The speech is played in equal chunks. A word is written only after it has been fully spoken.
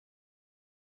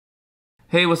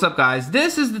Hey, what's up guys?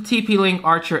 This is the TP Link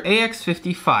Archer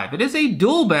AX55. It is a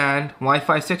dual band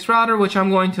Wi-Fi 6 router which I'm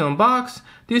going to unbox,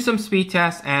 do some speed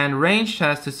tests and range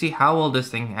tests to see how well this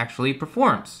thing actually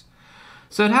performs.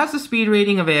 So it has a speed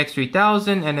rating of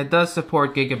AX3000 and it does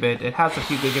support gigabit. It has a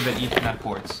few gigabit Ethernet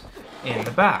ports in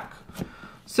the back.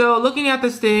 So looking at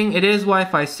this thing, it is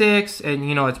Wi-Fi 6 and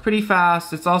it's pretty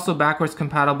fast. It's also backwards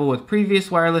compatible with previous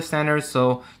wireless standards,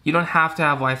 so you don't have to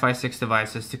have Wi-Fi 6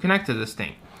 devices to connect to this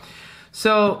thing.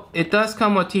 So it does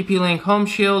come with TP Link Home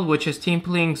Shield, which is TP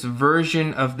Link's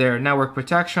version of their network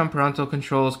protection, parental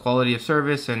controls, quality of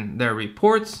service, and their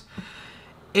reports.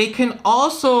 It can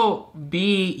also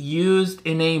be used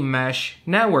in a mesh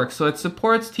network. So it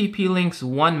supports TP Link's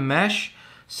One Mesh.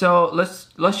 So let's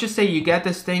just say you get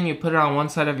this thing, you put it on one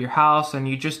side of your house, and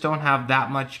you just don't have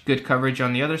that much good coverage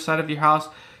on the other side of your house.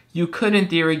 You could, in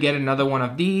theory, get another one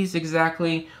of these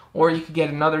exactly, or you could get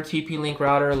another TP Link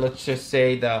router. Let's just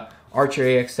say the Archer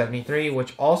AX73,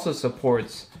 which also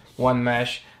supports One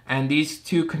Mesh, and these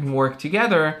two can work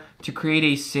together to create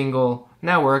a single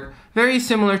network, very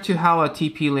similar to how a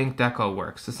TP Link Deco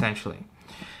works, essentially.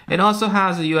 It also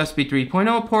has a USB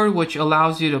 3.0 port, which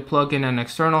allows you to plug in an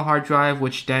external hard drive,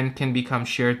 which then can become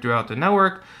shared throughout the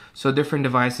network, so different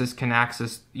devices can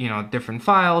access, different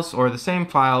files or the same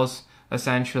files,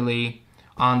 essentially,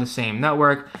 on the same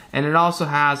network. And it also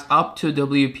has up to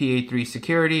WPA3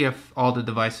 security if all the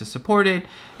devices supported,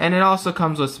 and it also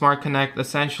comes with Smart Connect.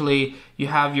 Essentially, you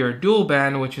have your dual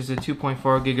band, which is a 2.4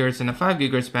 gigahertz and a 5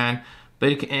 gigahertz band, but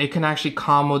it can actually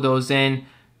combo those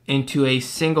into a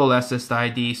single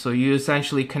SSID, so you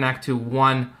essentially connect to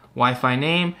one Wi-Fi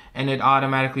name and it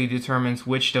automatically determines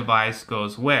which device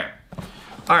goes where.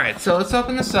 Alright, so let's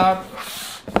open this up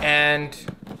and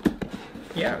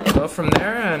yeah, we'll go from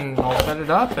there and I'll set it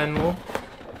up and we'll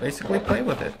basically play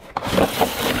with it.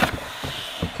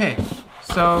 Okay,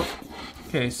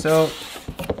 so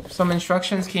some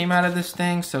instructions came out of this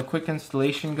thing. So quick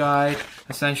installation guide,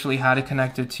 essentially how to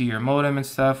connect it to your modem and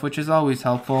stuff, which is always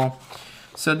helpful.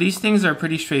 So these things are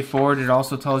pretty straightforward. It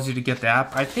also tells you to get the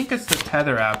app. I think it's the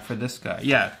Tether app for this guy.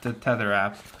 Yeah, the Tether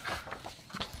app,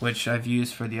 which I've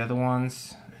used for the other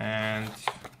ones. And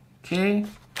okay.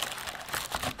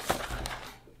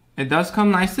 It does come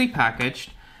nicely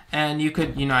packaged, and you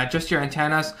could, adjust your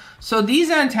antennas. So these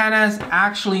antennas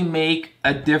actually make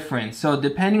a difference. So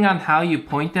depending on how you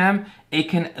point them, it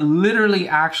can literally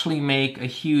actually make a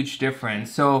huge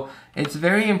difference. So it's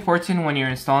very important when you're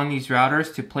installing these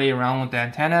routers to play around with the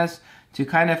antennas, to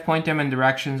kind of point them in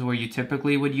directions where you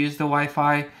typically would use the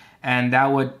Wi-Fi, and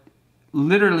that would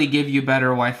literally give you better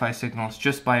Wi-Fi signals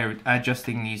just by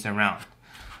adjusting these around.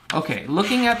 Okay,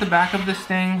 looking at the back of this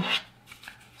thing,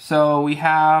 so we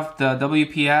have the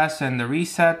WPS and the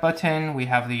reset button. We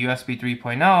have the USB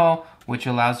 3.0, which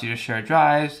allows you to share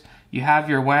drives. You have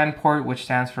your WAN port, which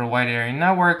stands for Wide Area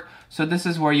Network. So this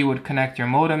is where you would connect your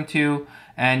modem to.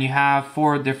 And you have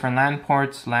 4 different LAN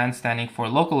ports, LAN standing for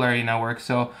Local Area Network.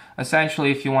 So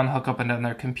essentially, if you want to hook up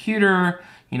another computer,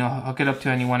 hook it up to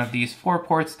any one of these 4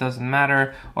 ports, doesn't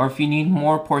matter. Or if you need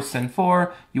more ports than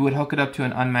 4, you would hook it up to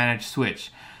an unmanaged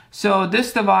switch. So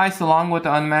this device, along with the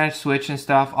unmanaged switch and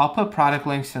stuff, I'll put product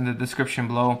links in the description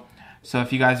below, so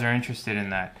if you guys are interested in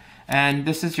that. And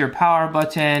this is your power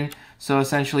button, so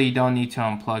essentially you don't need to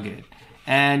unplug it.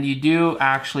 And you do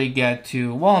actually get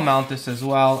to wall mount this as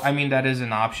well. I mean, that is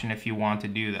an option if you want to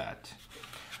do that.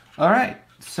 Alright,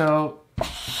 so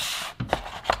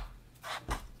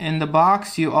in the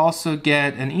box you also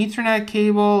get an Ethernet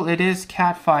cable. It is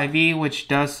Cat 5e, which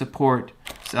does support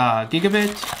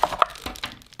gigabit.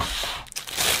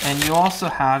 And you also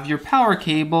have your power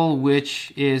cable,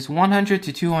 which is 100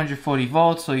 to 240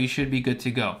 volts, so you should be good to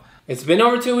go. It's been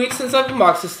over 2 weeks since I've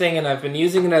unboxed this thing, and I've been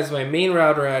using it as my main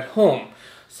router at home.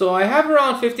 So I have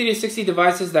around 50 to 60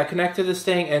 devices that connect to this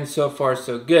thing, and so far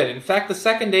so good. In fact, the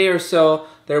second day or so,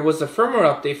 there was a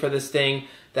firmware update for this thing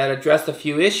that addressed a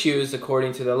few issues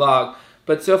according to the log,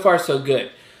 but so far so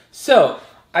good. So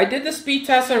I did the speed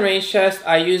test and range test.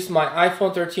 I used my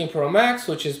iPhone 13 Pro Max,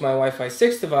 which is my Wi-Fi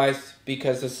 6 device,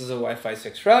 because this is a Wi-Fi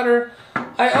 6 router.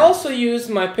 I also used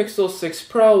my Pixel 6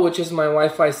 Pro, which is my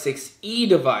Wi-Fi 6E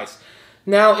device.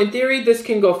 Now, in theory, this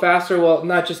can go faster. Well,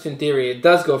 not just in theory, it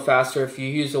does go faster if you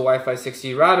use a Wi-Fi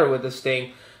 6E router with this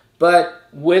thing. But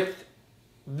with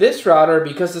this router,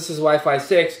 because this is Wi-Fi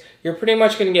 6, you're pretty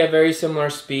much going to get very similar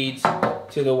speeds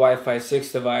to the Wi-Fi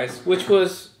 6 device, which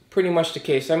was pretty much the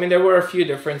case. I mean, there were a few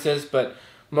differences, but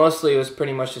mostly it was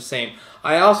pretty much the same.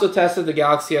 I also tested the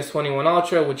Galaxy S21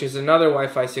 Ultra, which is another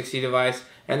Wi-Fi 6E device,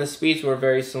 and the speeds were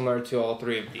very similar to all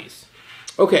 3 of these.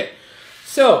 Okay,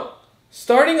 so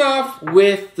Starting off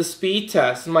with the speed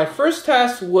test. My first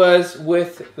test was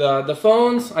with the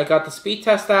phones. I got the speed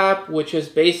test app, which is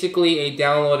basically a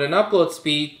download and upload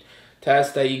speed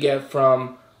test that you get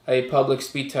from a public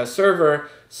speed test server.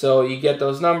 So you get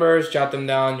those numbers, jot them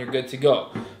down, you're good to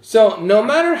go. So no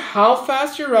matter how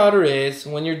fast your router is,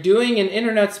 when you're doing an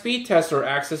internet speed test or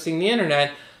accessing the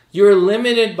internet, you're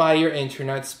limited by your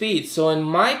internet speed. So in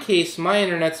my case, my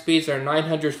internet speeds are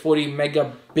 940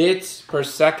 megabits per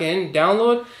second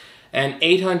download and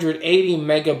 880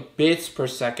 megabits per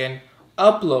second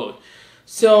upload.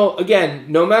 So again,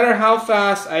 no matter how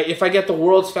fast, if I get the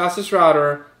world's fastest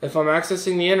router, if I'm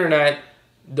accessing the internet,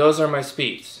 those are my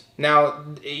speeds. Now,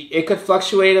 it could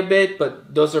fluctuate a bit,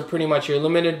 but those are pretty much, you're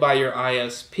limited by your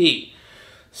ISP.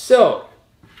 So,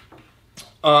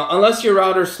 unless your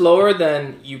router is slower,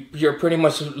 then you're pretty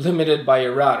much limited by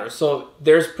your router. So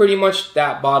there's pretty much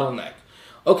that bottleneck.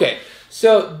 Okay,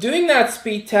 so doing that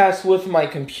speed test with my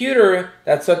computer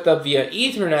that's hooked up via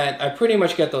Ethernet, I pretty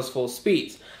much get those full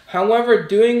speeds. However,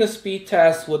 doing the speed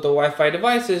test with the Wi-Fi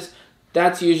devices,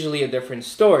 that's usually a different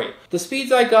story. The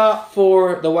speeds I got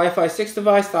for the Wi-Fi 6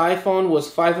 device, the iPhone,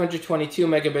 was 522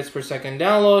 megabits per second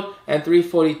download and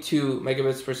 342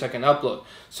 megabits per second upload.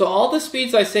 So all the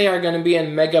speeds I say are going to be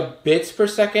in megabits per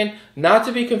second, not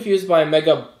to be confused by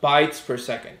megabytes per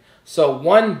second. So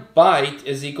 1 byte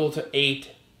is equal to 8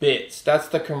 bits. That's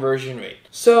the conversion rate.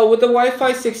 So with the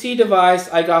Wi-Fi 6E device,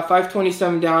 I got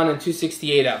 527 down and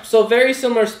 268 up. So very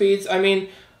similar speeds. I mean,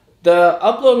 the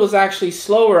upload was actually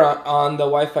slower on the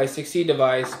Wi-Fi 6E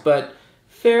device, but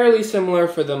fairly similar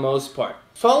for the most part.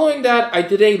 Following that, I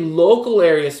did a local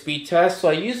area speed test, so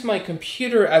I used my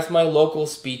computer as my local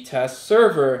speed test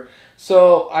server.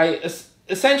 So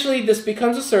essentially this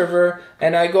becomes a server,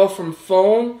 and I go from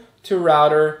phone to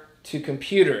router to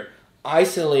computer,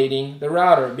 isolating the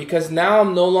router, because now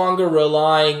I'm no longer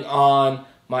relying on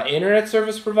my internet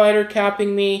service provider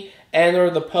capping me and or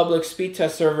the public speed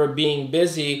test server being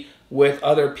busy with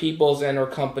other people's and or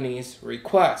companies'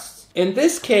 requests. In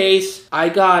this case, I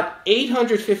got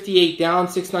 858 down,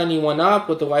 691 up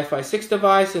with the Wi-Fi 6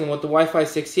 device, and with the Wi-Fi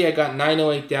 6E, I got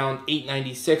 908 down,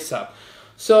 896 up.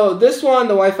 So this one,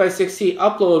 the Wi-Fi 6E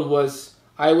upload was,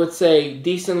 I would say,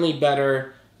 decently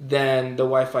better than the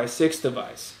Wi-Fi 6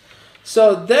 device.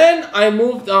 So then I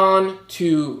moved on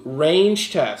to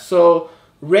range test. So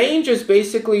range is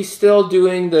basically still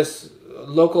doing this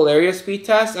local area speed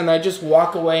test, and I just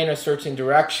walk away in a certain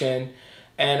direction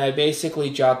and I basically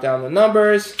jot down the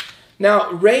numbers.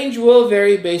 Now, range will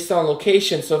vary based on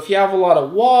location. So if you have a lot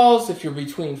of walls, if you're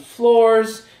between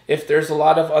floors, if there's a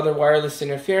lot of other wireless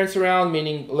interference around,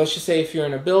 meaning, let's just say if you're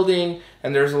in a building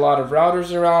and there's a lot of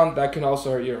routers around, that can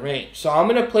also hurt your range. So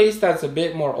I'm in a place that's a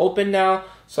bit more open now,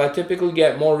 so I typically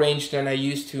get more range than I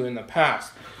used to in the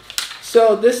past.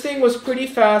 So this thing was pretty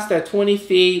fast at 20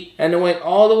 feet, and it went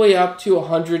all the way up to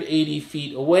 180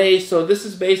 feet away. So this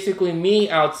is basically me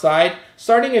outside.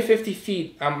 Starting at 50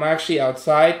 feet, I'm actually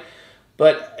outside,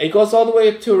 but it goes all the way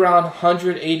up to around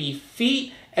 180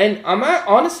 feet, and I'm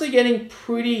honestly getting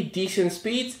pretty decent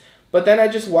speeds, but then I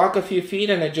just walk a few feet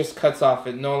and it just cuts off.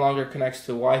 It no longer connects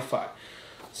to Wi-Fi.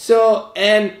 So,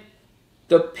 and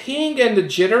the ping and the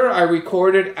jitter I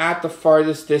recorded at the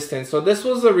farthest distance. So this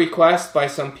was a request by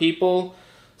some people.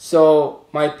 So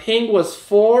my ping was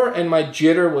 4 and my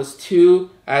jitter was 2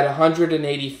 at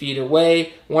 180 feet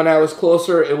away. When I was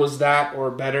closer, it was that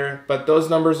or better. But those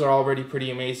numbers are already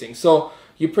pretty amazing. So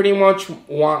you pretty much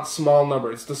want small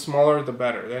numbers. The smaller, the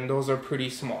better. And those are pretty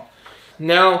small.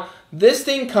 Now, this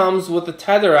thing comes with the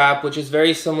Tether app, which is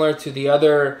very similar to the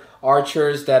other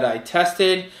Archers that I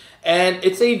tested. And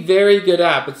it's a very good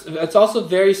app. It's also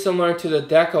very similar to the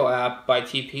Deco app by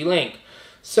TP Link.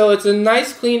 So it's a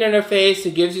nice clean interface.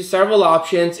 It gives you several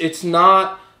options. It's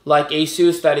not like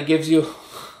ASUS that it gives you...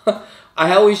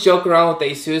 I always joke around with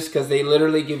ASUS because they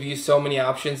literally give you so many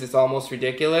options. It's almost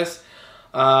ridiculous.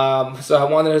 So I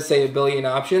wanted to say a billion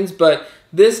options. But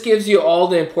this gives you all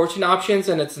the important options,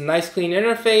 and it's a nice clean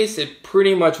interface. It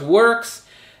pretty much works.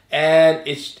 And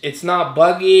it's not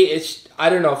buggy. I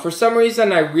don't know. For some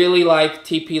reason, I really like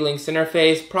TP Link's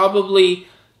interface. Probably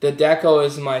the Deco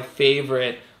is my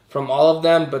favorite from all of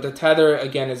them. But the Tether,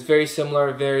 again, is very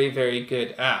similar. Very, very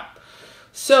good app.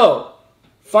 So,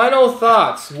 final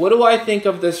thoughts. What do I think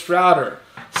of this router?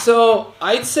 So,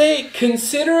 I'd say,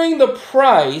 considering the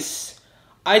price,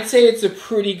 I'd say it's a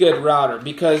pretty good router.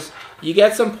 Because you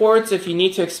get some ports. If you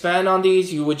need to expand on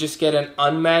these, you would just get an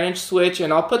unmanaged switch.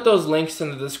 And I'll put those links in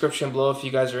the description below if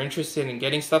you guys are interested in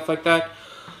getting stuff like that.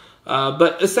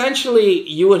 But essentially,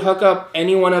 you would hook up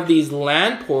any one of these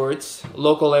LAN ports,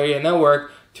 local area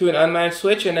network, to an unmanned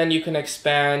switch, and then you can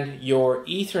expand your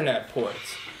Ethernet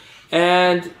ports.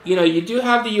 And you do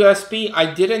have the USB.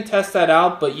 I didn't test that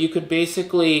out, but you could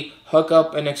basically hook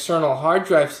up an external hard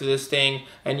drive to this thing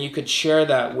and you could share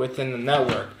that within the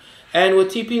network. And with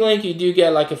TP Link, you do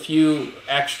get like a few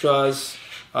extras,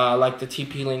 like the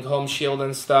TP Link Home Shield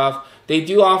and stuff. They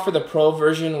do offer the Pro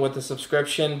version with the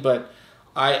subscription, but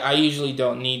I usually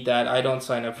don't need that. I don't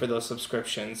sign up for those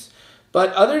subscriptions.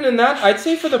 But other than that, I'd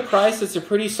say for the price, it's a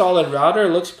pretty solid router. It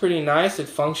looks pretty nice. It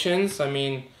functions. I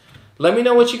mean, let me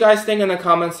know what you guys think in the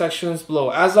comment sections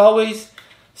below. As always,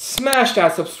 smash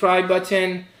that subscribe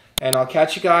button, and I'll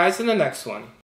catch you guys in the next one.